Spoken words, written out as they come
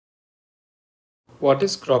What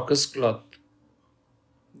is crocus cloth?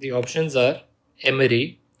 The options are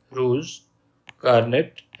emery, rouge,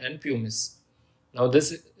 garnet and pumice. Now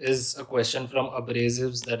this is a question from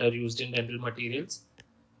abrasives that are used in dental materials,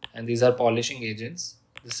 and these are polishing agents.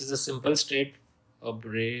 This is a simple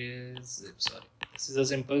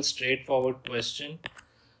straightforward question.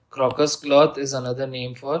 Crocus cloth is another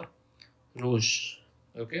name for rouge.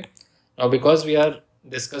 Okay. Now because we are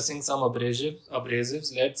discussing some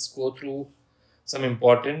abrasives, let's go through some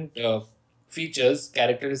important features,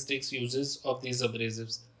 characteristics, uses of these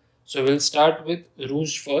abrasives. So we'll start with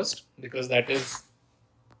rouge first because that is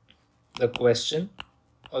the question.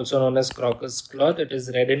 Also known as crocus cloth. It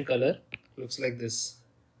is red in color. Looks like this.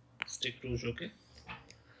 Stick rouge. Okay.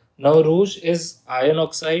 Now rouge is iron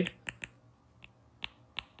oxide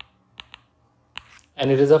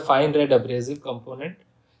and it is a fine red abrasive component.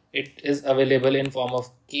 It is available in form of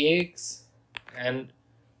cakes and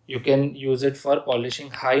you can use it for polishing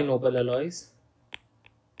high noble alloys,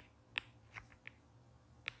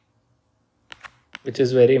 which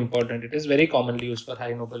is very important. It is very commonly used for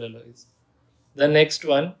high noble alloys. The next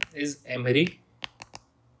one is emery.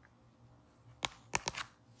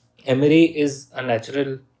 Emery is a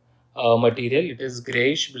natural material. It is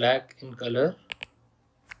grayish black in color.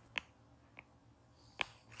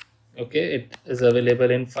 Okay, it is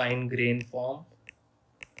available in fine grain form.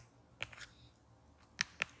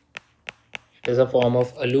 It is a form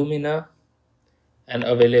of alumina and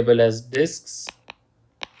available as discs.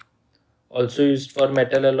 Also used for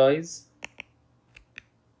metal alloys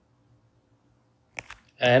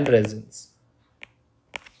and resins.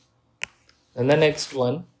 And the next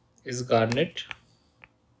one is garnet.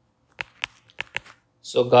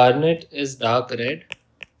 So garnet is dark red,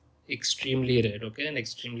 extremely red, okay, and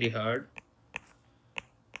extremely hard.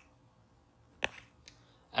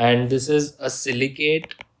 And this is a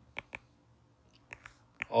silicate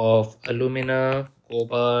of alumina,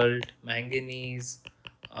 cobalt, manganese,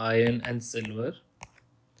 iron and silver.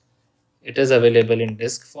 It is available in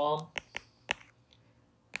disc form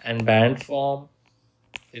and band form.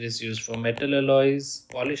 It is used for metal alloys,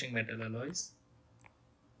 polishing metal alloys,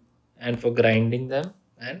 and for grinding them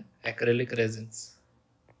and acrylic resins.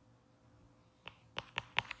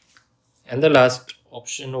 And the last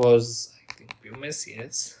option was, I think, pumice.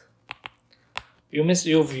 Yes, pumice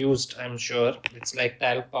you've used, I'm sure. It's like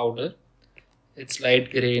talc powder. It's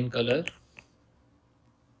light grey in color.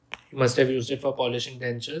 You must have used it for polishing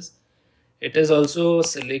dentures. It is also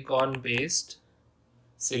silicon based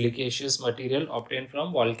silicaceous material obtained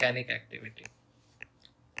from volcanic activity.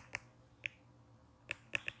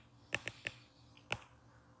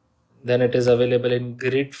 Then it is available in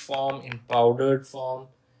grit form, in powdered form,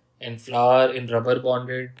 in flour, in rubber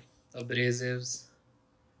bonded abrasives.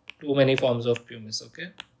 Too many forms of pumice,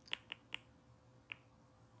 okay?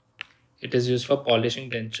 It is used for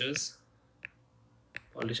polishing dentures,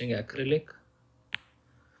 polishing acrylic,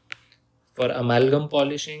 for amalgam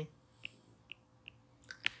polishing,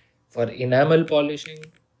 for enamel polishing,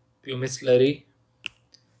 pumice slurry,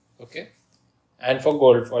 okay, and for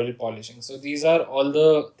gold foil polishing. So these are all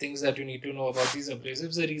the things that you need to know about these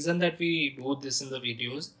abrasives. The reason that we do this in the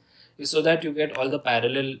videos is so that you get all the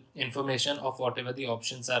parallel information of whatever the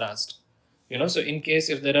options are asked. So in case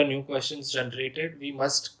if there are new questions generated, we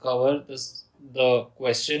must cover the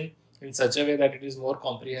question in such a way that it is more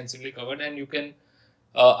comprehensively covered and you can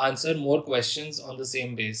answer more questions on the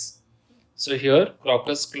same base. So here,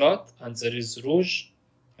 crocus cloth, answer is rouge,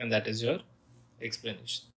 and that is your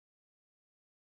explanation.